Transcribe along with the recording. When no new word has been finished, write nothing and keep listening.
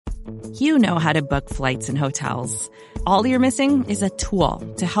You know how to book flights and hotels. All you're missing is a tool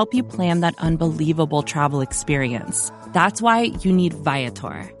to help you plan that unbelievable travel experience. That's why you need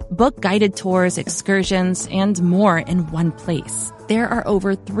Viator. Book guided tours, excursions, and more in one place. There are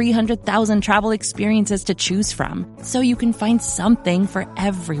over 300,000 travel experiences to choose from, so you can find something for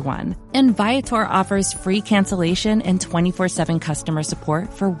everyone. And Viator offers free cancellation and 24/7 customer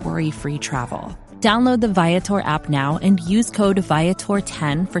support for worry-free travel. Download the Viator app now and use code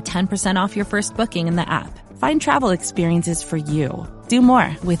Viator10 for 10% off your first booking in the app. Find travel experiences for you. Do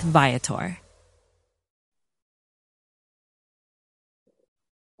more with Viator.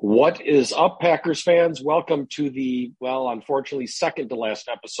 What is up, Packers fans? Welcome to the, unfortunately, second to last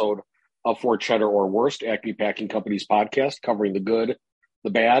episode of For Cheddar or Wurst, Acme Packing Company's podcast, covering the good, the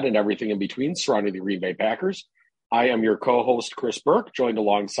bad, and everything in between surrounding the Green Bay Packers. I am your co-host, Chris Burke, joined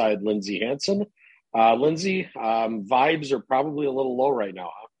alongside Lindsay Hansen. Lindsay, vibes are probably a little low right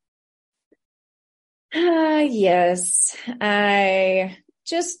now, huh? Yes. I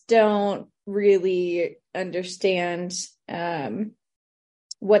just don't really understand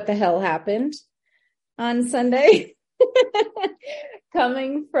what the hell happened on Sunday.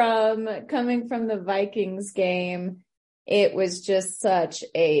 Coming from the Vikings game, it was just such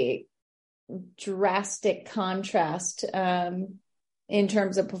a drastic contrast in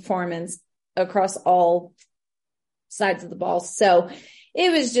terms of performance across all sides of the ball. So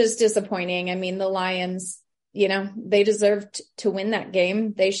it was just disappointing. I mean, the Lions, they deserved to win that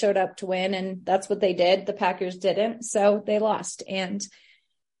game. They showed up to win, and that's what they did. The Packers didn't, so they lost. And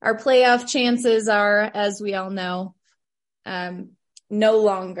our playoff chances are, as we all know, no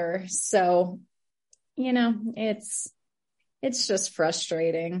longer. So, it's just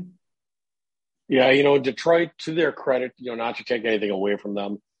frustrating. Yeah, Detroit, to their credit, not to take anything away from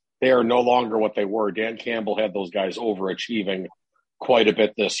them, they are no longer what they were. Dan Campbell had those guys overachieving quite a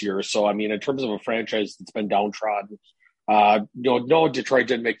bit this year. So, I mean, in terms of a franchise that's been downtrodden, no, Detroit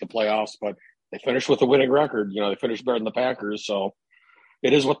didn't make the playoffs, but they finished with a winning record. They finished better than the Packers. So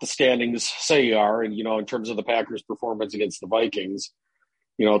it is what the standings say you are. And, in terms of the Packers' performance against the Vikings,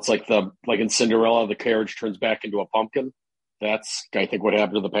 it's like in Cinderella, the carriage turns back into a pumpkin. That's, I think, what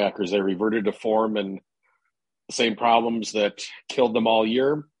happened to the Packers. They reverted to form, and the same problems that killed them all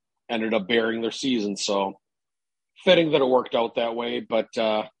year ended up bearing their season. So fitting that it worked out that way. But,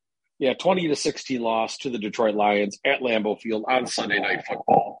 20-16 loss to the Detroit Lions at Lambeau Field on Sunday Night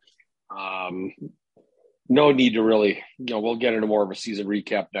Football. No need to really, we'll get into more of a season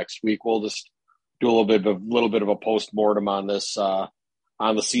recap next week. We'll just do a little bit of a post-mortem on this, on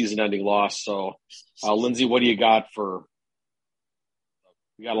the season-ending loss. So, Lindsay, what do you got for?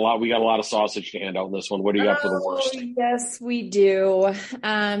 We got a lot of sausage to hand out in this one. What do you got for the worst? Yes, we do.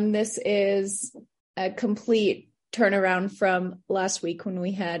 This is a complete turnaround from last week when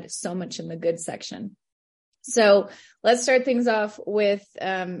we had so much in the good section. So let's start things off with,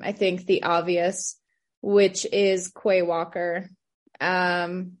 I think, the obvious, which is Quay Walker.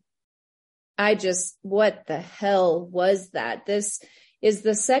 What the hell was that? This is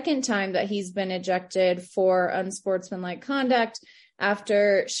the second time that he's been ejected for unsportsmanlike conduct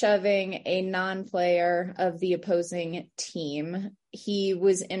after shoving a non-player of the opposing team. He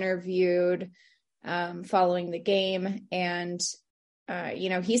was interviewed following the game, and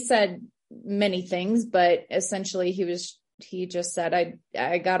he said many things, but essentially he just said,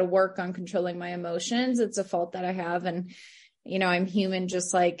 I got to work on controlling my emotions. It's a fault that I have, and I'm human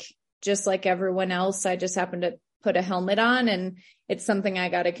just like everyone else. I just happen to put a helmet on, and it's something I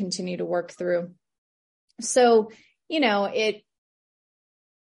got to continue to work through. So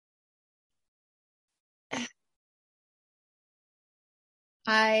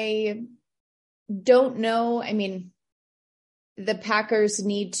I don't know. I mean, the Packers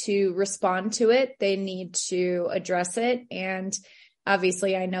need to respond to it. They need to address it. And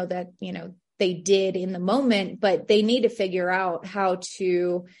obviously I know that, they did in the moment, but they need to figure out how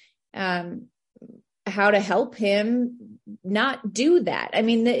to help him not do that. I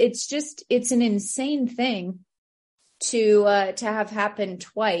mean, it's an insane thing to have happened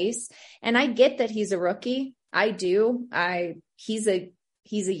twice. And I get that he's a rookie. I do. He's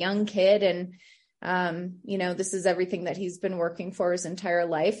a young kid, and this is everything that he's been working for his entire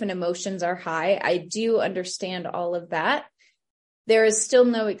life, and emotions are high. I do understand all of that. There is still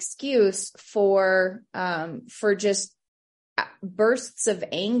no excuse for just bursts of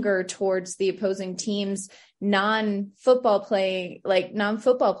anger towards the opposing team's non-football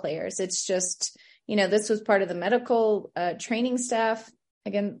players. It's just, this was part of the medical training staff.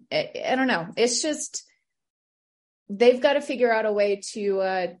 Again, I don't know. It's just, they've got to figure out a way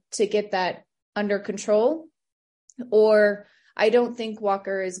to get that under control, or I don't think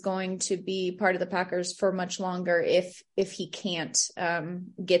Walker is going to be part of the Packers for much longer if he can't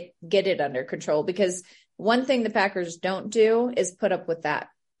get it under control, because one thing the Packers don't do is put up with that.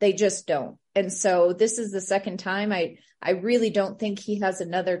 They just don't. And so this is the second time. I really don't think he has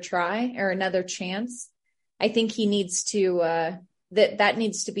another try or another chance. I think he needs to that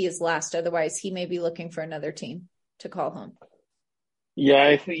needs to be his last. Otherwise, he may be looking for another team to call home. Yeah,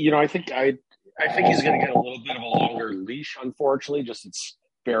 I think he's going to get a little bit of a longer leash, unfortunately. Just it's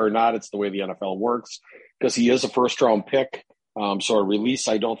fair or not, it's the way the NFL works, because he is a first-round pick. So a release,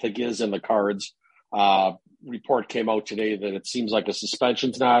 I don't think, is in the cards. Report came out today that it seems like a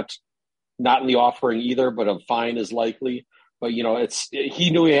suspension's not in the offering either, but a fine is likely. But he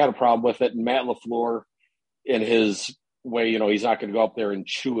knew he had a problem with it, and Matt LaFleur, in his way, he's not going to go up there and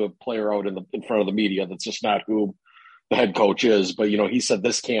chew a player out in front of the media. That's just not who the head coach is. But he said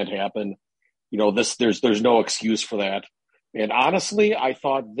this can't happen. There's no excuse for that. And honestly, I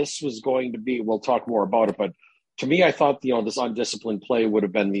thought this was going to be, we'll talk more about it, but to me, I thought, this undisciplined play would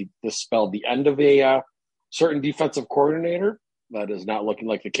have been spelled the end of a certain defensive coordinator. That is not looking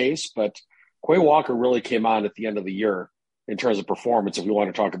like the case, but Quay Walker really came on at the end of the year in terms of performance. If we want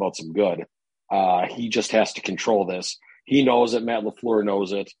to talk about some good, he just has to control this. He knows it. Matt LaFleur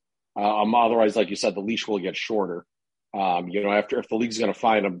knows it. Otherwise, like you said, the leash will get shorter. If the league's going to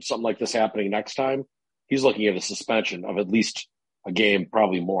find him something like this happening next time, he's looking at a suspension of at least a game,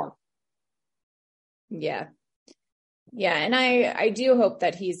 probably more. Yeah. Yeah. And I do hope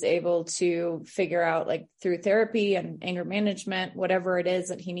that he's able to figure out, like, through therapy and anger management, whatever it is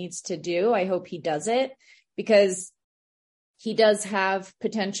that he needs to do. I hope he does it, because he does have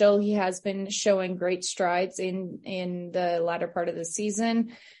potential. He has been showing great strides in the latter part of the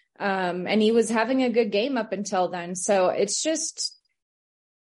season. And he was having a good game up until then. So it's just,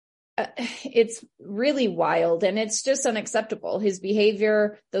 it's really wild, and it's just unacceptable. His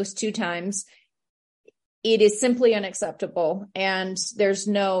behavior those two times, it is simply unacceptable. And there's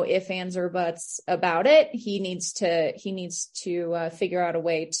no ifs, ands, or buts about it. He needs to figure out a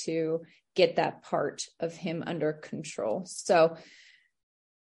way to get that part of him under control. So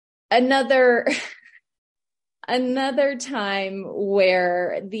another time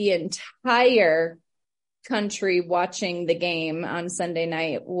where the entire country watching the game on Sunday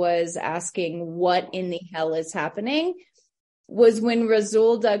night was asking what in the hell is happening was when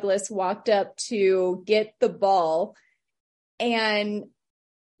Rasul Douglas walked up to get the ball, and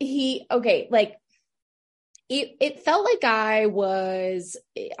it felt like I was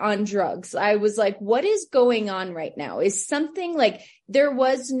on drugs. I was like, what is going on right now? Is something like, there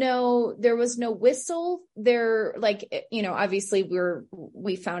was no whistle there. Like, obviously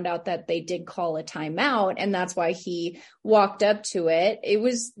we found out that they did call a timeout, and that's why he walked up to it. It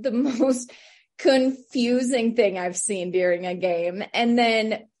was the most confusing thing I've seen during a game. And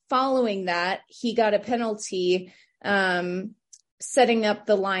then following that, he got a penalty, setting up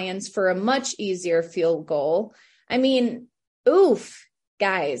the Lions for a much easier field goal. I mean, oof,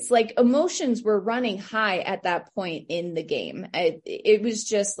 guys, like, emotions were running high at that point in the game. It was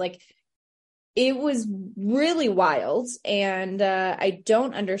just like, it was really wild. And I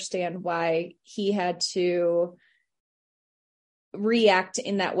don't understand why he had to react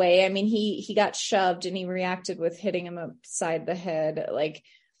in that way. I mean, he got shoved and he reacted with hitting him upside the head. Like,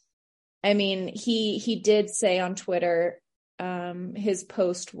 I mean, he did say on Twitter, his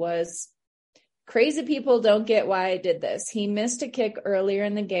post was, crazy people don't get why I did this. He missed a kick earlier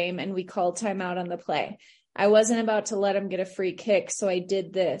in the game and we called timeout on the play. I wasn't about to let him get a free kick, so I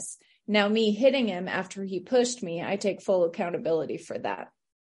did this. Now, me hitting him after he pushed me, I take full accountability for that.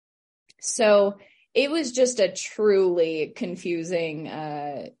 So it was just a truly confusing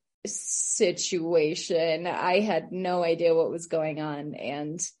situation. I had no idea what was going on.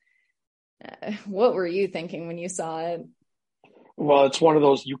 And what were you thinking when you saw it? Well, it's one of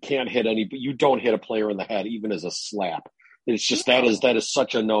those, you can't hit but you don't hit a player in the head, even as a slap. It's just, that is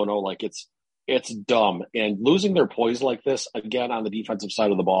such a no-no. Like, it's dumb. And losing their poise like this, again, on the defensive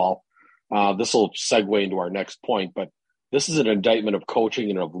side of the ball, this will segue into our next point, but this is an indictment of coaching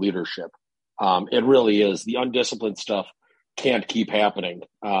and of leadership. It really is. The undisciplined stuff can't keep happening.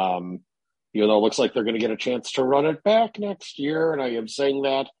 It looks like they're going to get a chance to run it back next year. And I am saying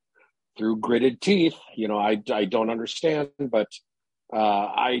that through gritted teeth. I don't understand, but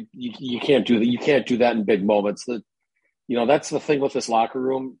you can't do that. You can't do that in big moments. That's the thing with this locker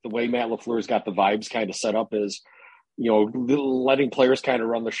room. The way Matt LaFleur's got the vibes kind of set up is, letting players kind of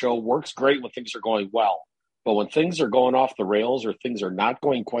run the show works great when things are going well. But when things are going off the rails or things are not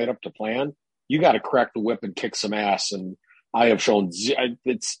going quite up to plan, you got to crack the whip and kick some ass. And I have shown,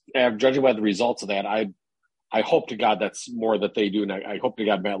 judging by the results of that, I hope to God that's more that they do. And I hope to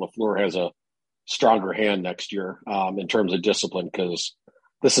God Matt LaFleur has a stronger hand next year in terms of discipline, because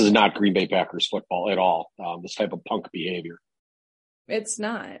this is not Green Bay Packers football at all. This type of punk behavior. It's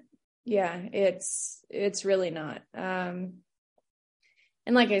not. Yeah, it's really not. And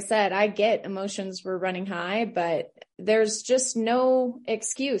like I said, I get emotions were running high, but there's just no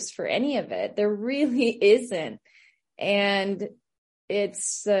excuse for any of it. There really isn't. And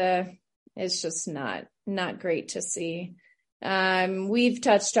it's just not great to see. We've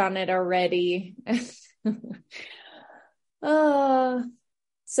touched on it already.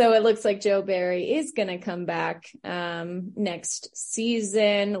 So it looks like Joe Barry is going to come back next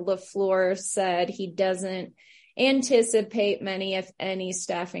season. LaFleur said he doesn't anticipate many, if any,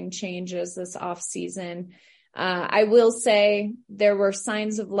 staffing changes this offseason. I will say there were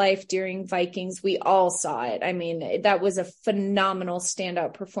signs of life during Vikings. We all saw it. I mean, that was a phenomenal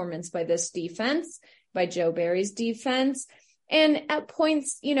standout performance by this defense, by Joe Barry's defense. And at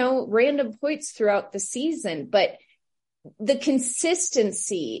points, random points throughout the season, but the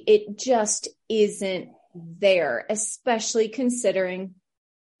consistency, it just isn't there, especially considering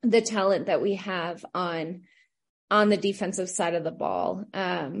the talent that we have on the defensive side of the ball.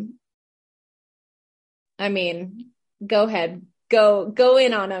 I mean, go ahead, go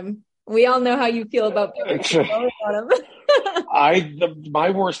in on them. We all know how you feel about them. Go in on them.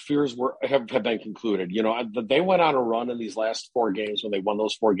 My worst fears have been concluded. They went on a run in these last 4 games when they won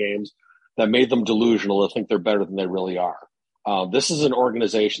those 4 games that made them delusional to think they're better than they really are. This is an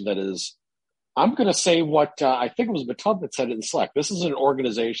organization that is, I'm going to say what I think it was Matub that said it in Slack. This is an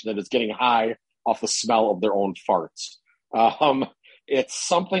organization that is getting high off the smell of their own farts. It's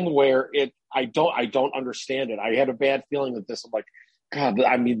something where I don't understand it. I had a bad feeling that this, I'm like, God,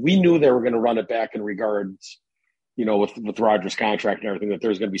 I mean, we knew they were going to run it back in regards, with Rodgers' contract and everything, that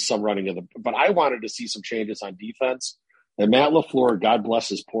there's going to be some running of but I wanted to see some changes on defense. And Matt LaFleur, God bless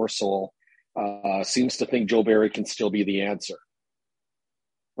his poor soul, seems to think Joe Barry can still be the answer.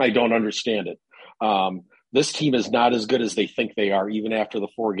 I don't understand it. This team is not as good as they think they are, even after the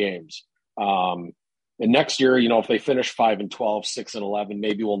 4 games. And next year, if they finish 5-12, 6-11,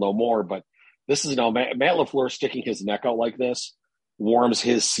 maybe we'll know more. But this is Matt LaFleur sticking his neck out like this warms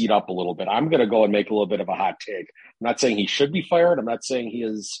his seat up a little bit. I'm going to go and make a little bit of a hot take. I'm not saying he should be fired. I'm not saying he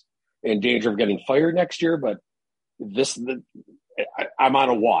is in danger of getting fired next year, but I'm on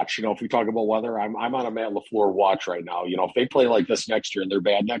a watch. If we talk about weather, I'm on a Matt LaFleur watch right now. If they play like this next year and they're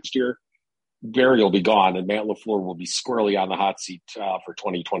bad next year, Barry will be gone and Matt LaFleur will be squarely on the hot seat for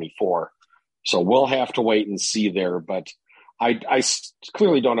 2024. So we'll have to wait and see there. But I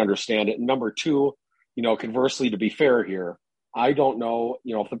clearly don't understand it. And number 2, conversely, to be fair here, I don't know,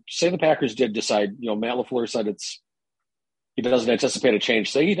 say the Packers did decide, Matt LaFleur said he doesn't anticipate a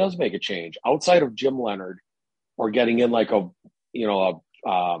change. Say he does make a change outside of Jim Leonard or getting in like a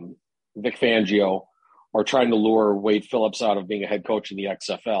Vic Fangio or trying to lure Wade Phillips out of being a head coach in the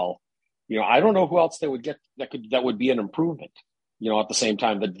XFL. I don't know who else they would get that would be an improvement. At the same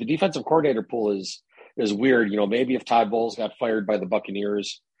time, the defensive coordinator pool is weird. Maybe if Todd Bowles got fired by the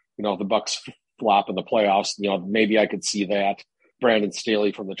Buccaneers, if the Bucs flop in the playoffs, maybe I could see that. Brandon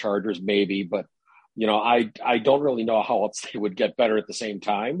Staley from the Chargers, maybe, but I don't really know how else they would get better at the same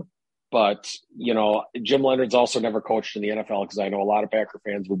time. But Jim Leonard's also never coached in the NFL, because I know a lot of Packer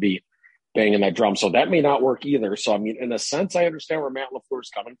fans would be banging that drum, so that may not work either. So I mean, in a sense, I understand where Matt LaFleur's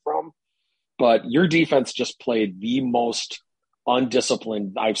coming from, but your defense just played the most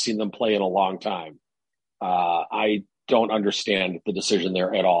undisciplined I've seen them play in a long time. I don't understand the decision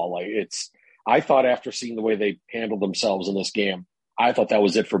there at all. I thought after seeing the way they handled themselves in this game, I thought that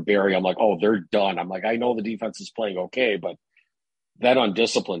was it for Barry. I'm like, oh, they're done. I'm like, I know the defense is playing okay, but that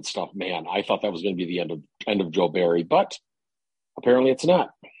undisciplined stuff, man, I thought that was going to be the end of Joe Barry, but apparently it's not.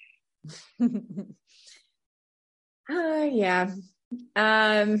 Yeah.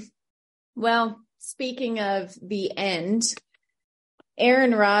 Well, speaking of the end,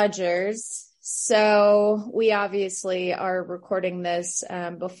 Aaron Rodgers. So we obviously are recording this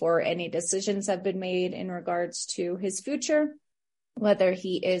before any decisions have been made in regards to his future, whether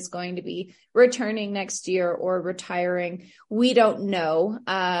he is going to be returning next year or retiring. We don't know.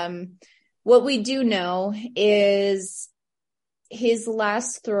 What we do know is his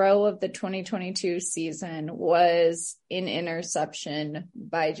last throw of the 2022 season was an interception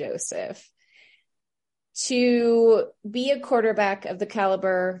by Joseph. To be a quarterback of the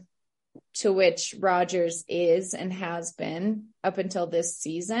caliber to which Rodgers is and has been up until this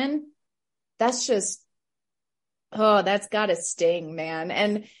season, that's just, that's gotta sting, man.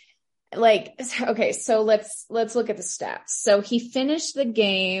 And okay, so let's look at the stats. So he finished the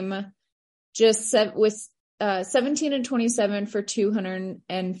game with 17 and 27 for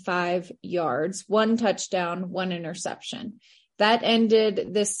 205 yards, 1 touchdown, 1 interception. That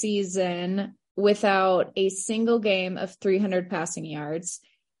ended the season without a single game of 300 passing yards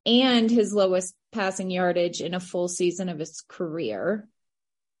and his lowest passing yardage in a full season of his career.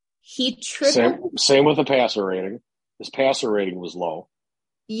 He tripled. Same with the passer rating. His passer rating was low.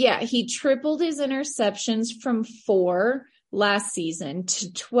 Yeah, he tripled his interceptions from 4 last season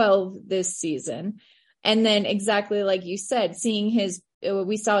to 12 this season. And then exactly like you said,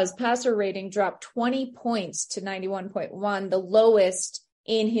 we saw his passer rating drop 20 points to 91.1, the lowest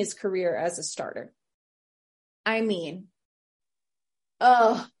in his career as a starter. I mean,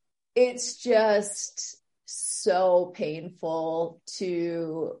 it's just so painful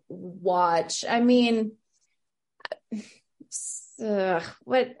to watch. I mean,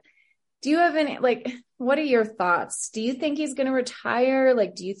 what do you have any, what are your thoughts? Do you think he's going to retire?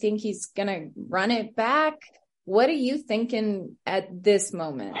 Do you think he's going to run it back? What are you thinking at this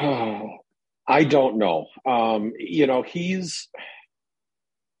moment? I don't know.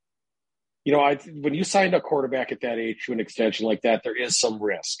 when you signed a quarterback at that age to an extension like that, there is some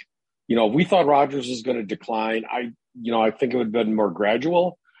risk. We thought Rodgers was going to decline. I think it would have been more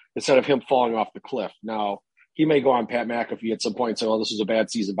gradual instead of him falling off the cliff. Now, he may go on Pat McAfee at some point and say, this was a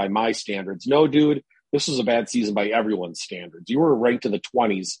bad season by my standards. No, dude, this was a bad season by everyone's standards. You were ranked in the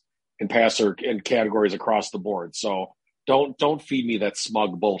 20s in passer and categories across the board. So don't feed me that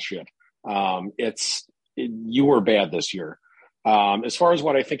smug bullshit. You were bad this year. As far as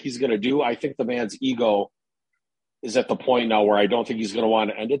what I think he's going to do, I think the man's ego is at the point now where I don't think he's going to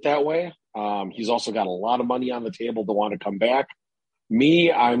want to end it that way. He's also got a lot of money on the table to want to come back.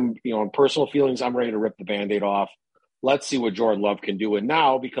 Me, I'm, in personal feelings, I'm ready to rip the Band-Aid off. Let's see what Jordan Love can do. And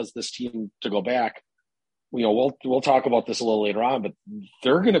now, because this team, to go back, we'll talk about this a little later on, but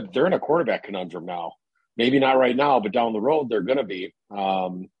they're in a quarterback conundrum now. Maybe not right now, but down the road they're going to be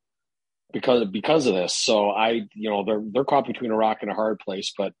because of this. So they're caught between a rock and a hard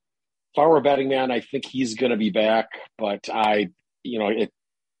place. But if I were a betting man, I think he's going to be back. But I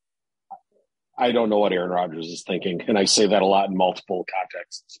don't know what Aaron Rodgers is thinking. And I say that a lot in multiple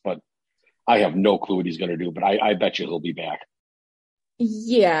contexts, but I have no clue what he's going to do, but I bet you he'll be back.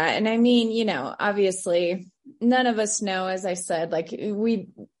 Yeah. And I mean, obviously none of us know, as I said,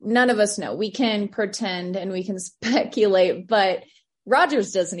 none of us know. We can pretend and we can speculate, but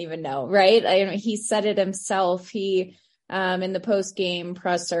Rodgers doesn't even know, right? He said it himself. He, in the post-game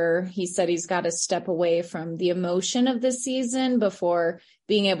presser, he said he's got to step away from the emotion of the season before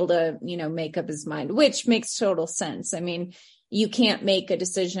being able to, make up his mind, which makes total sense. I mean, you can't make a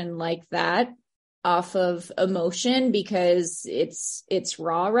decision like that off of emotion because it's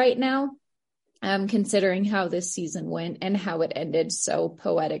raw right now, considering how this season went and how it ended so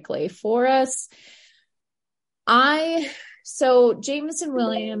poetically for us. So Jameson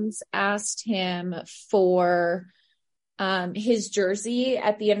Williams asked him for his jersey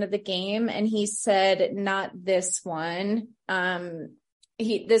at the end of the game, and he said, not this one.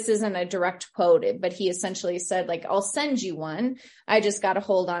 This isn't a direct quote, but he essentially said, I'll send you one. I just got to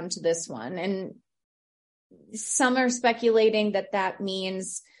hold on to this one. And some are speculating that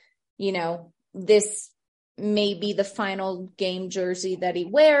means, this may be the final game jersey that he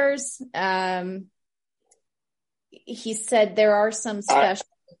wears. He said there are some specials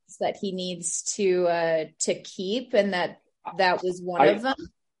that he needs to keep, and that was one of them.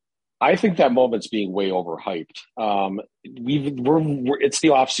 I think that moment's being way overhyped. It's the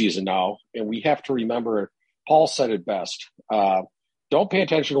off season now, and we have to remember. Paul said it best. Don't pay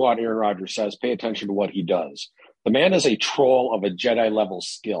attention to what Aaron Rodgers says. Pay attention to what he does. The man is a troll of a Jedi level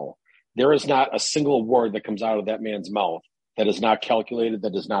skill. There is not a single word that comes out of that man's mouth that is not calculated,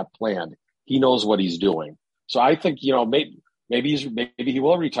 that is not planned. He knows what he's doing. So I think maybe he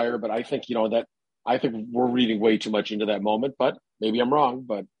will retire, but I think I think we're reading way too much into that moment. But maybe I'm wrong.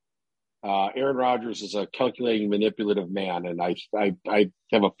 But Aaron Rodgers is a calculating, manipulative man, and I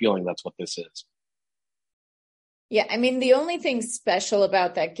have a feeling that's what this is. Yeah, I mean, the only thing special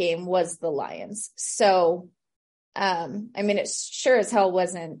about that game was the Lions. So, I mean, it sure as hell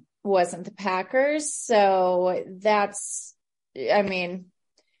wasn't the Packers. So that's, I mean,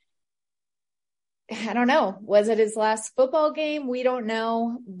 I don't know. Was it his last football game? We don't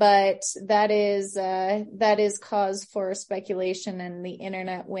know, but that is cause for speculation, and the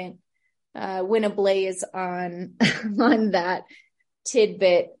internet went ablaze on that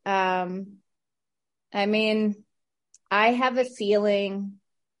tidbit. I mean, I have a feeling,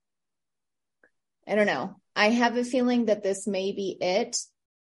 I don't know. I have a feeling that this may be it,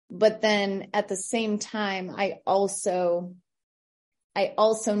 but then at the same time, I also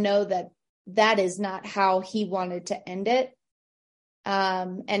know that that is not how he wanted to end it.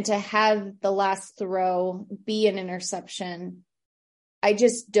 And to have the last throw be an interception, I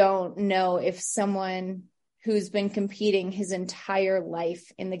just don't know if someone who's been competing his entire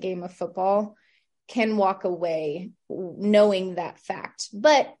life in the game of football can walk away knowing that fact.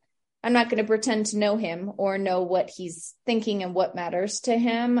 But I'm not going to pretend to know him or know what he's thinking and what matters to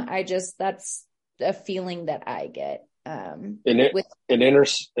him. That's a feeling that I get. An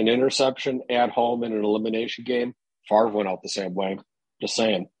interception at home in an elimination game, Favre went out the same way. Just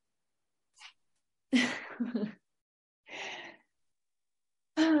saying.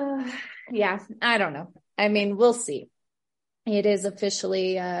 Yeah, I don't know. I mean, we'll see. It is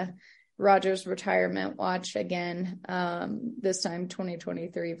officially Rodgers' retirement watch again, this time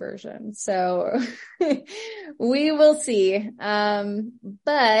 2023 version. So we will see.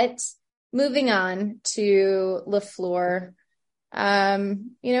 But moving on to LaFleur,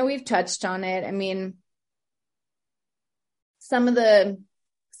 we've touched on it. I mean, some of the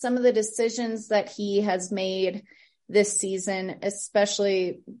decisions that he has made this season,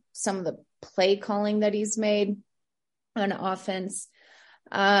 especially some of the play calling that he's made on offense,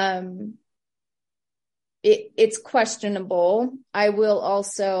 it's questionable. I will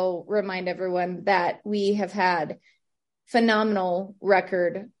also remind everyone that we have had phenomenal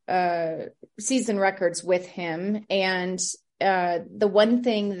season records with him. And the one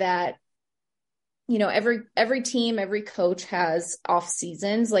thing that, every team, every coach has off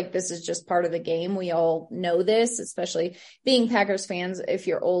seasons. Like, this is just part of the game. We all know this, especially being Packers fans. If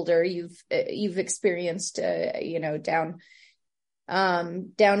you're older, you've experienced,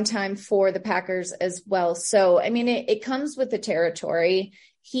 downtime for the Packers as well. So, I mean, it comes with the territory.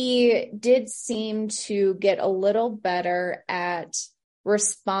 He did seem to get a little better at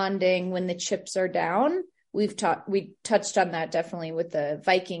responding when the chips are down. We touched on that definitely with the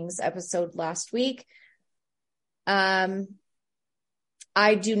Vikings episode last week. I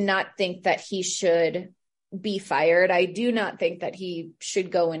do not think that he should be fired. I do not think that he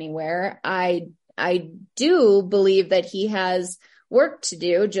should go anywhere. I do believe that he has work to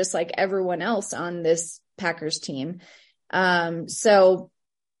do, just like everyone else on this Packers team. So,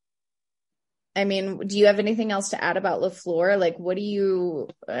 I mean, do you have anything else to add about LaFleur? Like,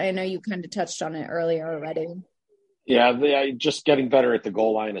 I know you kind of touched on it earlier already. Yeah, just getting better at the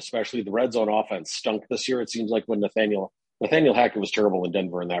goal line, especially the red zone offense stunk this year. It seems like when Nathaniel Hackett was terrible in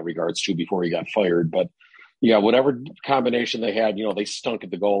Denver in that regards too, before he got fired. But yeah, whatever combination they had, they stunk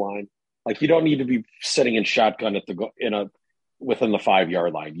at the goal line. Like, you don't need to be sitting in shotgun within the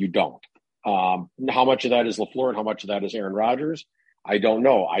 5-yard line. You don't. How much of that is LaFleur and how much of that is Aaron Rodgers? I don't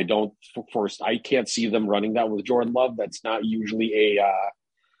know. I can't see them running that with Jordan Love. That's not usually a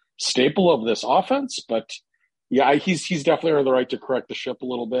staple of this offense, but yeah, he's definitely on the right to correct the ship a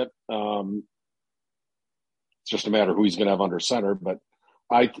little bit. It's just a matter of who he's going to have under center. But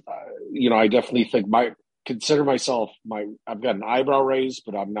I definitely think I've got an eyebrow raised,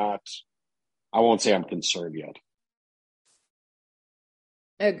 but I won't say I'm concerned yet.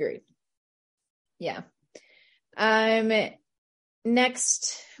 Agreed. Yeah.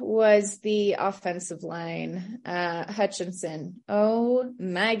 Next was the offensive line. Hutchinson. Oh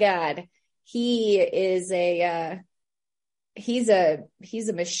my God. He is he's a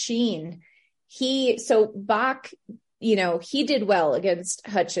machine. Bach, he did well against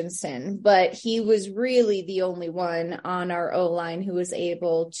Hutchinson, but he was really the only one on our O-line who was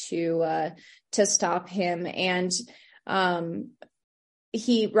able to stop him. And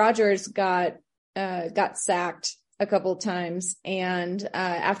Rodgers got sacked a couple of times, and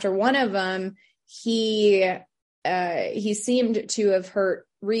after one of them, he seemed to have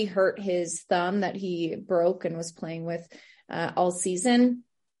re-hurt his thumb that he broke and was playing with all season.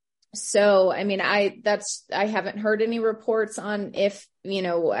 So, I mean, I haven't heard any reports on if,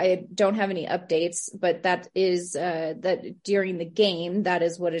 I don't have any updates, but that is that during the game, that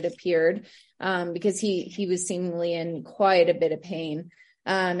is what it appeared, because he was seemingly in quite a bit of pain.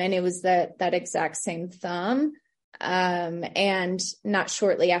 And it was that exact same thumb. And not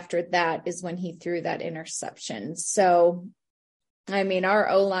shortly after that is when he threw that interception. So, I mean, our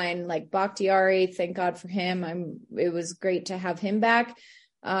O-line, like Bakhtiari, thank God for him. It was great to have him back.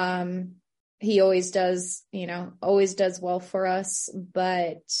 He always does well for us,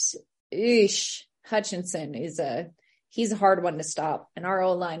 but Hutchinson he's a hard one to stop, and our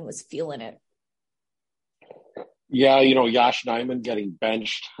O-line was feeling it. Yeah, Yosh Nijman getting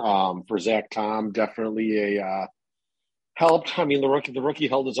benched for Zach Tom definitely helped. I mean, the rookie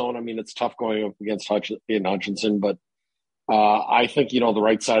held his own. I mean, it's tough going up against Hutchinson, but I think the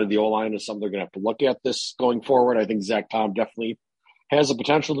right side of the O-line is something they're going to have to look at this going forward. I think Zach Tom definitely has the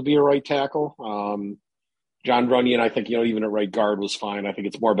potential to be a right tackle. John Runyon, I think, even at right guard was fine. I think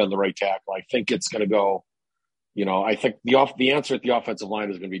it's more been the right tackle. I think it's going to go, I think the answer at the offensive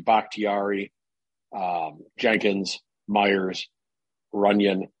line is going to be Bakhtiari, Jenkins, Myers,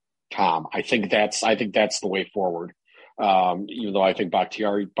 Runyon, Tom. I think that's the way forward. Even though I think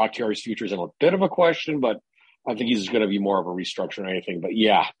Bakhtiari's future is in a bit of a question, but I think he's going to be more of a restructure than anything. But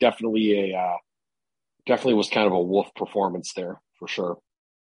yeah, definitely was kind of a wolf performance there for sure.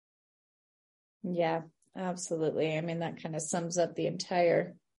 Yeah, absolutely. I mean, that kind of sums up the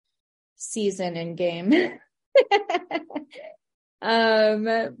entire season and game.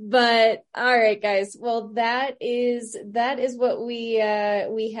 But all right, guys. Well, that is what we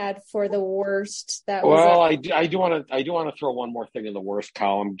had for the worst. I do want to throw one more thing in the worst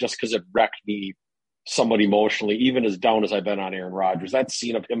column, just because it wrecked me somewhat emotionally, even as down as I've been on Aaron Rodgers. That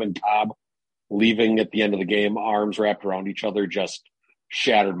scene of him and Cobb leaving at the end of the game, arms wrapped around each other, just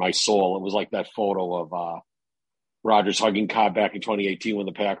shattered my soul. It was like that photo of Rodgers hugging Cobb back in 2018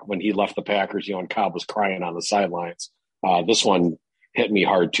 when he left the Packers, and Cobb was crying on the sidelines. This one hit me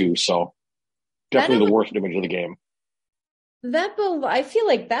hard too. So definitely the worst image of the game. I feel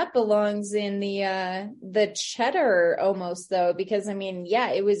like that belongs in the Cheddar almost, though, because I mean, yeah,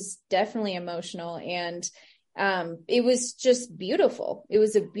 it was definitely emotional, and it was just beautiful. It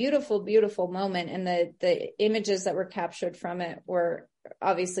was a beautiful, beautiful moment, and the images that were captured from it were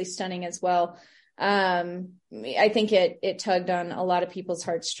obviously stunning as well. I think it tugged on a lot of people's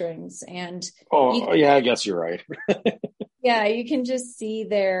heartstrings, and I guess you're right. Yeah, you can just see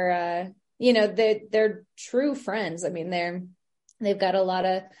they're true friends. I mean, they've got a lot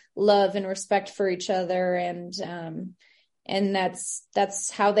of love and respect for each other, and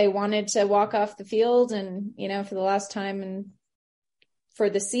that's how they wanted to walk off the field, and for the last time and for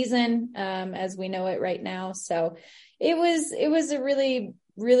the season, as we know it right now. So it was a really,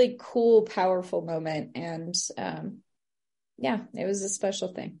 really cool, powerful moment, and it was a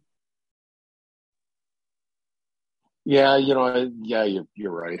special thing. Yeah, you're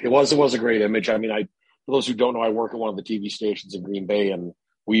right. It was a great image. I mean, for those who don't know, I work at one of the TV stations in Green Bay, and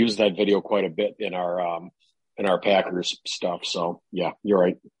we use that video quite a bit in our Packers stuff. So yeah, you're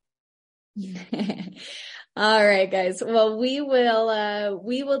right. All right, guys. Well, we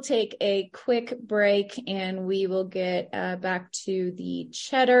will take a quick break, and we will get back to the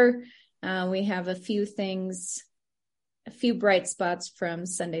Cheddar. We have a few bright spots from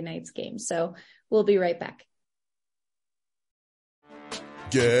Sunday night's game. So we'll be right back.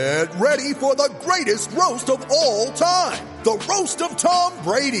 Get ready for the greatest roast of all time, the Roast of Tom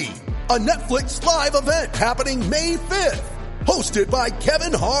Brady, a Netflix live event happening May 5th. Hosted by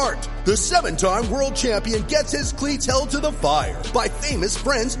Kevin Hart, the 7-time world champion gets his cleats held to the fire by famous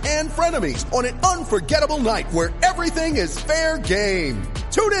friends and frenemies on an unforgettable night where everything is fair game.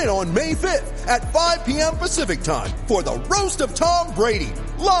 Tune in on May 5th at 5 p.m. Pacific time for the Roast of Tom Brady,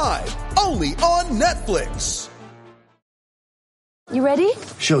 live only on Netflix. You ready?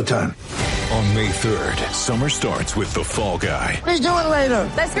 Showtime. On May 3rd, summer starts with The Fall Guy. Let's do it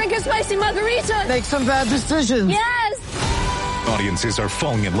later. Let's drink a spicy margarita. Make some bad decisions. Yes. Audiences are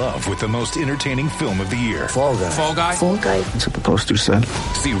falling in love with the most entertaining film of the year. Fall Guy. Fall Guy? Fall Guy. That's what the poster said.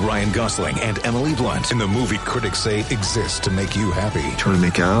 See Ryan Gosling and Emily Blunt in the movie critics say exists to make you happy. Trying to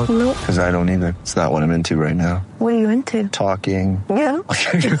make it out? Nope. Because I don't either. It's not what I'm into right now. What are you into? Talking. Yeah.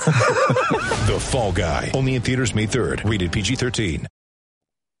 The Fall Guy. Only in theaters May 3rd. Rated PG-13.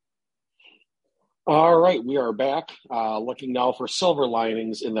 All right, we are back. Looking now for silver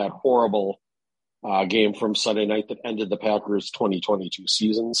linings in that horrible game from Sunday night that ended the Packers' 2022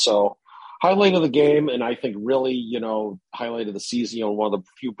 season. So, highlight of the game, and I think really, highlight of the season. One of the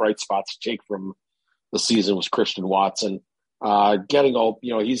few bright spots to take from the season was Christian Watson getting all.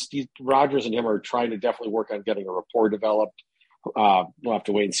 He's Rodgers and him are trying to definitely work on getting a rapport developed. We'll have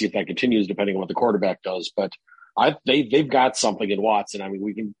to wait and see if that continues, depending on what the quarterback does. But they've got something in Watson. I mean,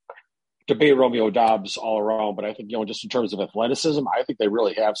 we can debate Romeo Doubs all around, but I think, just in terms of athleticism, I think they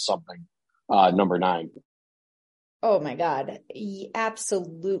really have something, number 9. Oh my God.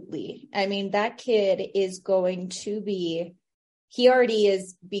 Absolutely. I mean, that kid is going to be, he already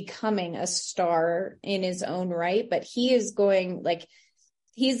is becoming a star in his own right, but he's going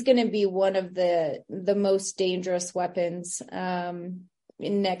to be one of the most dangerous weapons,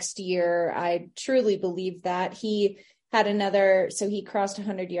 next year. I truly believe that. He crossed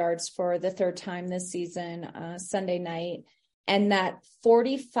 100 yards for the 3rd time this season, Sunday night. And that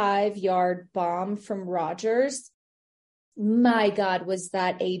 45-yard bomb from Rodgers, my God, was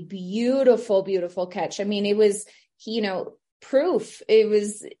that a beautiful, beautiful catch. I mean, it was, proof. It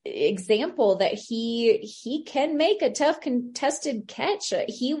was example that he can make a tough contested catch.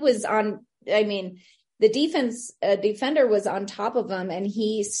 He was on, I mean, the defender was on top of him and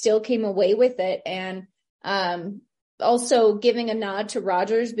he still came away with it. And also giving a nod to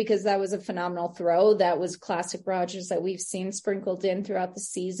Rodgers, because that was a phenomenal throw. That was classic Rodgers that we've seen sprinkled in throughout the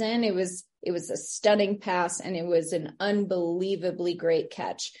season. It was a stunning pass and it was an unbelievably great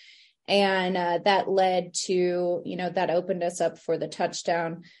catch. And that led to, that opened us up for the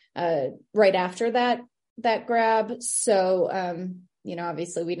touchdown right after that grab. So,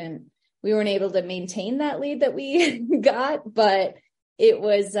 obviously we weren't able to maintain that lead that we got, but it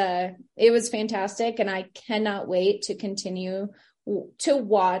was fantastic. And I cannot wait to continue to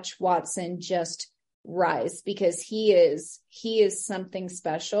watch Watson just rise, because he is something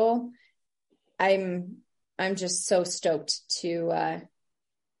special. I'm just so stoked to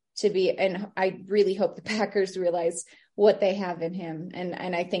be, and I really hope the Packers realize what they have in him.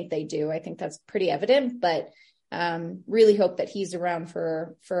 And I think they do. I think that's pretty evident, but really hope that he's around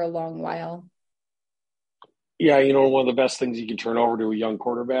for a long while. Yeah, one of the best things you can turn over to a young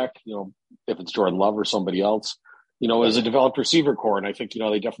quarterback, if it's Jordan Love or somebody else, is a developed receiver core. And I think,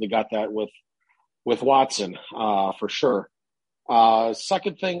 they definitely got that with Watson, for sure.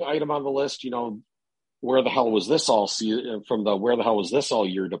 Second item on the list, where the hell was this all from the where the hell was this all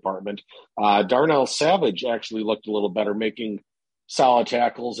year department. Darnell Savage actually looked a little better, making solid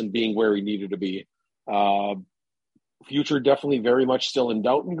tackles and being where he needed to be. Future definitely very much still in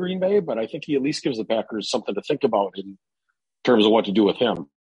doubt in Green Bay, but I think he at least gives the Packers something to think about in terms of what to do with him.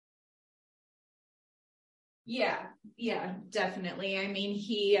 Yeah, definitely. I mean,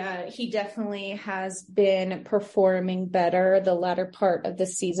 he definitely has been performing better the latter part of the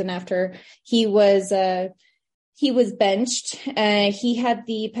season after he was benched. He had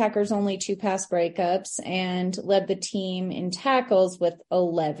the Packers' only 2 pass breakups and led the team in tackles with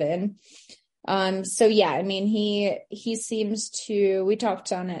 11. So yeah, I mean, he seems to, we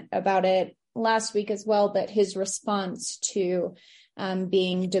talked about it last week as well, but his response to,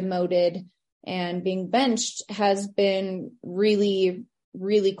 being demoted and being benched has been really,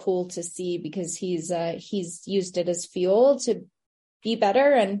 really cool to see, because he's used it as fuel to be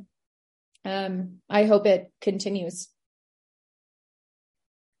better. And, I hope it continues.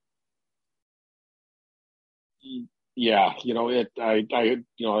 Yeah, we'll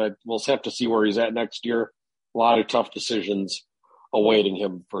have to see where he's at next year. A lot of tough decisions awaiting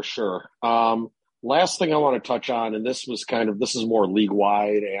him for sure. Last thing I want to touch on, and this is more league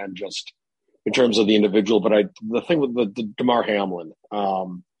wide and just in terms of the individual, but the thing with the DeMar Hamlin,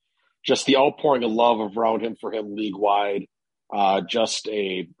 just the outpouring of love around him for him league wide, just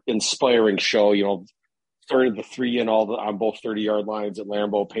a inspiring show. Started the 3 on both 30-yard lines at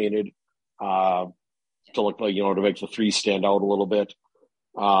Lambeau painted. To look like, to make the 3 stand out a little bit.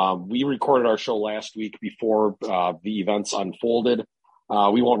 We recorded our show last week before the events unfolded.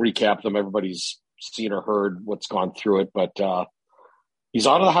 We won't recap them. Everybody's seen or heard what's gone through it, but he's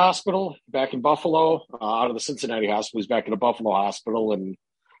out of the hospital, back in Buffalo, out of the Cincinnati hospital. He's back in a Buffalo hospital, and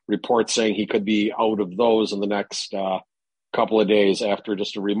reports saying he could be out of those in the next couple of days after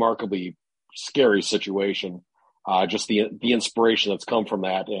just a remarkably scary situation. Just the inspiration that's come from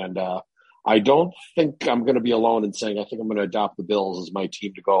that. And, I don't think I'm going to be alone in saying I think I'm going to adopt the Bills as my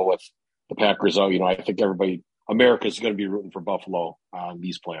team to go with the Packers. I think America is going to be rooting for Buffalo on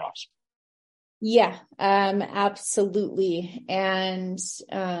these playoffs. Yeah, absolutely. And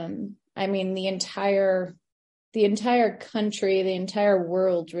I mean, the entire country, the entire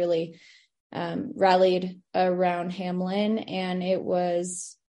world really rallied around Hamlin, and it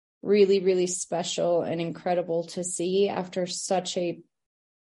was really, really special and incredible to see after such a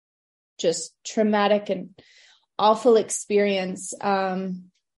just traumatic and awful experience that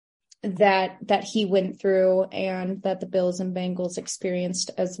he went through, and that the Bills and Bengals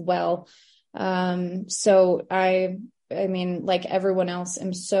experienced as well. So I mean, like everyone else,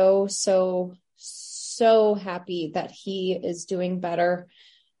 I'm so happy that he is doing better.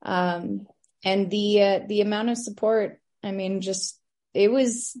 And the amount of support, I mean, just, it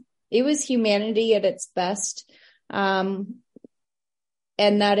was humanity at its best.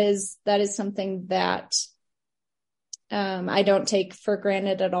 And that is something that I don't take for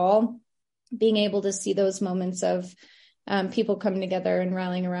granted at all. Being able to see those moments of people coming together and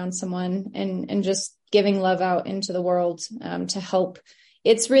rallying around someone and just giving love out into the world to help.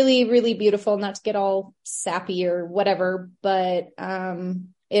 It's really, really beautiful, not to get all sappy or whatever, but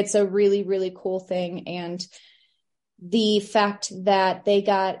it's a really, really cool thing. And the fact that they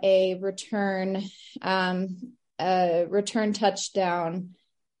got a return touchdown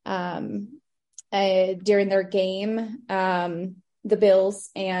during their game, the Bills,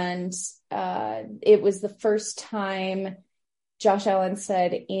 and it was the first time Josh Allen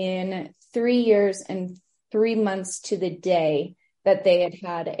said in 3 years and 3 months to the day that they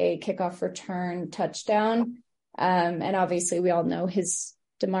had a kickoff return touchdown. And obviously we all know his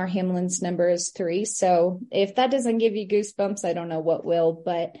DeMar Hamlin's number is 3. So if that doesn't give you goosebumps, I don't know what will,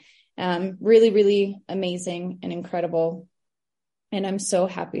 but really, really amazing and incredible. And I'm so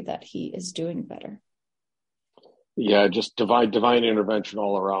happy that he is doing better. Yeah, just divine intervention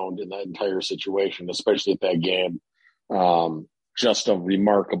all around in that entire situation, especially at that game. Just a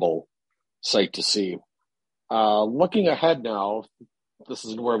remarkable sight to see. Looking ahead now, this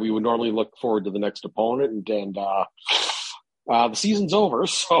is where we would normally look forward to the next opponent, and the season's over.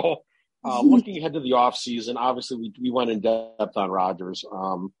 So looking ahead to the offseason, obviously we went in depth on Rodgers,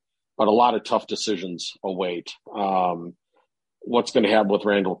 but a lot of tough decisions await. What's going to happen with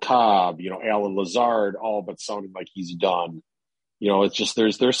Randall Cobb, Alan Lazard, all but sounding like he's done. It's just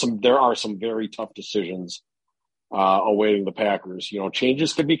there are some very tough decisions awaiting the Packers.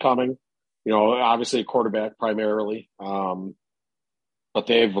 Changes could be coming. Obviously a quarterback primarily, but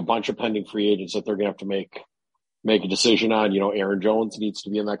they have a bunch of pending free agents that they're going to have to make a decision on. Aaron Jones needs to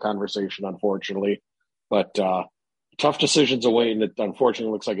be in that conversation, unfortunately, but tough decisions away, and it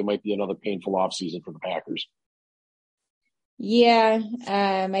unfortunately looks like it might be another painful offseason for the Packers. Yeah,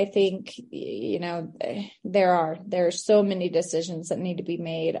 I think, there are so many decisions that need to be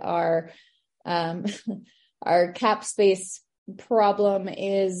made. Our cap space problem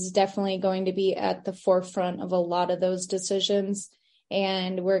is definitely going to be at the forefront of a lot of those decisions,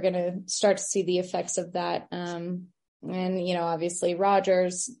 and we're going to start to see the effects of that. And, obviously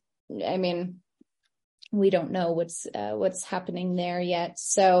Rodgers, we don't know what's happening there yet.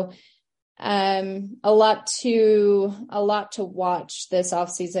 So, a lot to watch this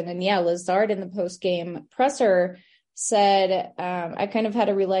offseason. And yeah, Lazard in the post-game presser said, I kind of had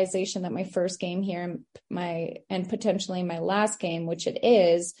a realization that my first game here, and potentially my last game, which it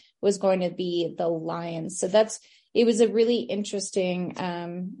is, was going to be the Lions. So it was a really interesting,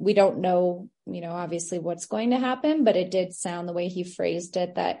 we don't know, obviously what's going to happen, but it did sound the way he phrased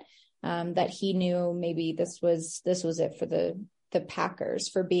it that he knew maybe this was it for the Packers,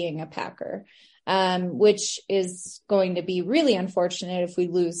 for being a Packer, which is going to be really unfortunate if we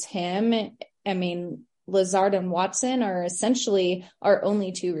lose him. Lazard and Watson are essentially our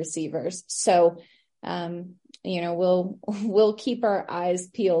only 2 receivers. So, we'll keep our eyes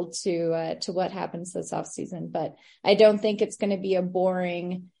peeled to what happens this offseason, but I don't think it's going to be a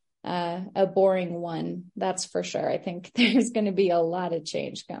boring one. That's for sure. I think there's going to be a lot of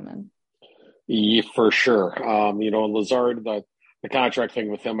change coming. Yeah, for sure. Lazard, the contract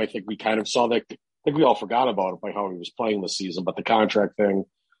thing with him, I think we kind of saw that. I think we all forgot about it by how he was playing this season, but the contract thing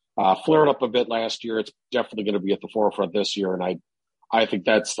flared up a bit last year. It's definitely going to be at the forefront this year, and I think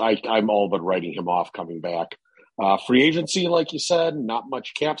I'm all but writing him off coming back. Free agency, like you said, not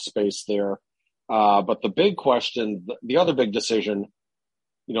much cap space there. But the big question, the other big decision,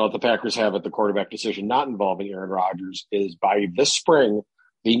 the Packers have at the quarterback decision, not involving Aaron Rodgers, is by this spring,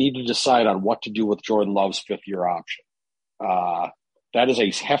 they need to decide on what to do with Jordan Love's 5th-year option. That is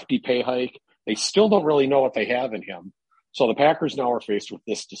a hefty pay hike. They still don't really know what they have in him. So the Packers now are faced with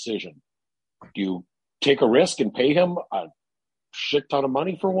this decision. Do you take a risk and pay him a shit ton of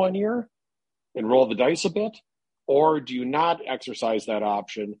money for 1 year and roll the dice a bit? Or do you not exercise that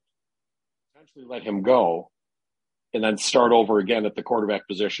option, potentially let him go, and then start over again at the quarterback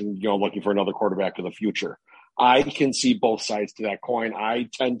position, looking for another quarterback of the future? I can see both sides to that coin. I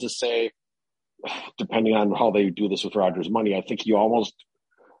tend to say, depending on how they do this with Rodgers' money, I think you almost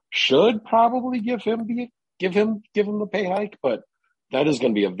should probably give him the pay hike, but that is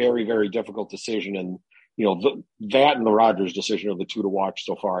going to be a very, very difficult decision. And, that and the Rodgers decision are the 2 to watch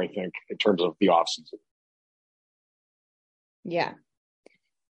so far, I think, in terms of the offseason. Yeah.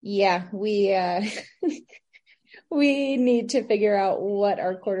 Yeah. We need to figure out what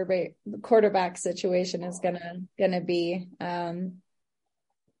our quarterback situation is gonna be.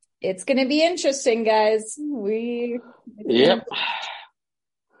 It's gonna be interesting, guys. Yep.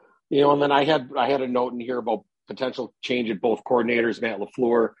 And then I had a note in here about potential change at both coordinators. Matt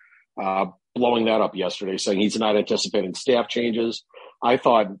LaFleur blowing that up yesterday, saying he's not anticipating staff changes. I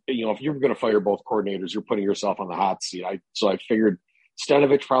thought, if you were going to fire both coordinators, you're putting yourself on the hot seat. So I figured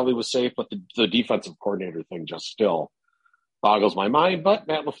Stanovich probably was safe, but the defensive coordinator thing just still boggles my mind. But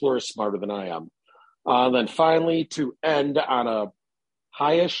Matt LaFleur is smarter than I am. Then finally, to end on a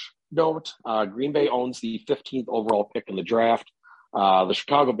high-ish note, Green Bay owns the 15th overall pick in the draft. The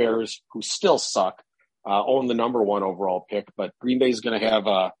Chicago Bears, who still suck, own the number 1 overall pick, but Green Bay is going to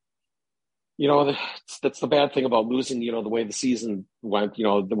have That's the bad thing about losing, the way the season went,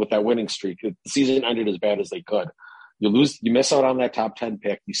 with that winning streak. The season ended as bad as they could. You miss out on that top 10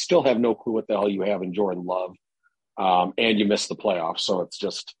 pick. You still have no clue what the hell you have in Jordan Love. And you miss the playoffs. So it's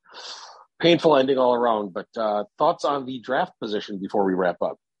just painful ending all around. But thoughts on the draft position before we wrap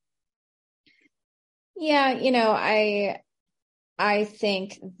up? Yeah, I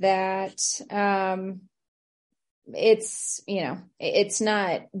think that it's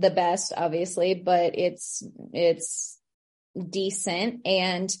not the best, obviously, but it's decent.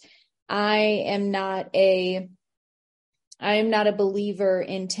 And I am not a believer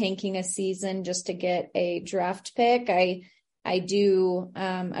in tanking a season just to get a draft pick. I do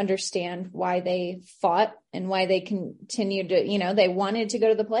understand why they fought and why they continued to, they wanted to go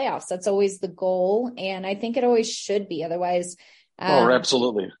to the playoffs. That's always the goal. And I think it always should be. Otherwise,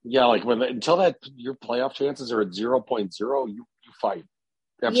 absolutely. Yeah. Like until your playoff chances are at 0.0, you fight.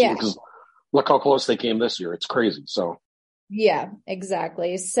 Absolutely. Because look how close they came this year. It's crazy. So. Yeah,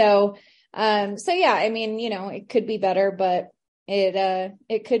 exactly. So yeah, I mean, it could be better, but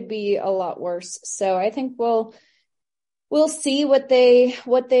it could be a lot worse. So I think we'll see what they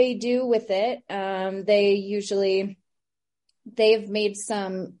do with it. They've made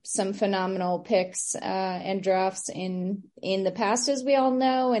some phenomenal picks and drafts in the past, as we all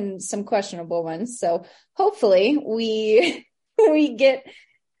know, and some questionable ones. So hopefully we get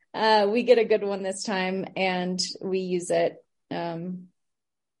a good one this time and we use it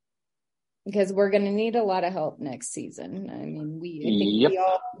because we're going to need a lot of help next season. I mean,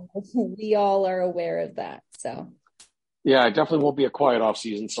 we all are aware of that. So. Yeah, it definitely won't be a quiet off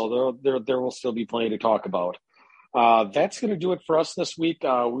season, so there will still be plenty to talk about. That's going to do it for us this week. We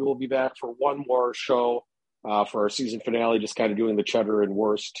will be back for one more show for our season finale, just kind of doing the Cheddar and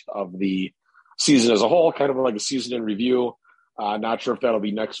Wurst of the season as a whole, kind of like a season in review. Not sure if that'll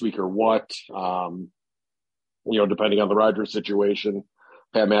be next week or what, depending on the Rodgers situation.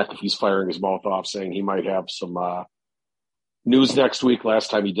 Pat McAfee's firing his mouth off, saying he might have some news next week. Last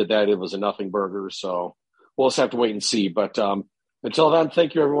time he did that, it was a nothing burger, so we'll just have to wait and see. But until then,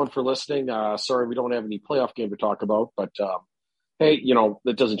 thank you everyone for listening. Sorry we don't have any playoff game to talk about, but hey,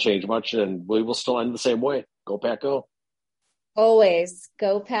 that doesn't change much, and we will still end the same way. Go Pack Go. Always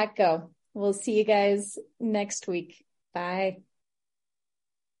go Pack Go. We'll see you guys next week. Bye.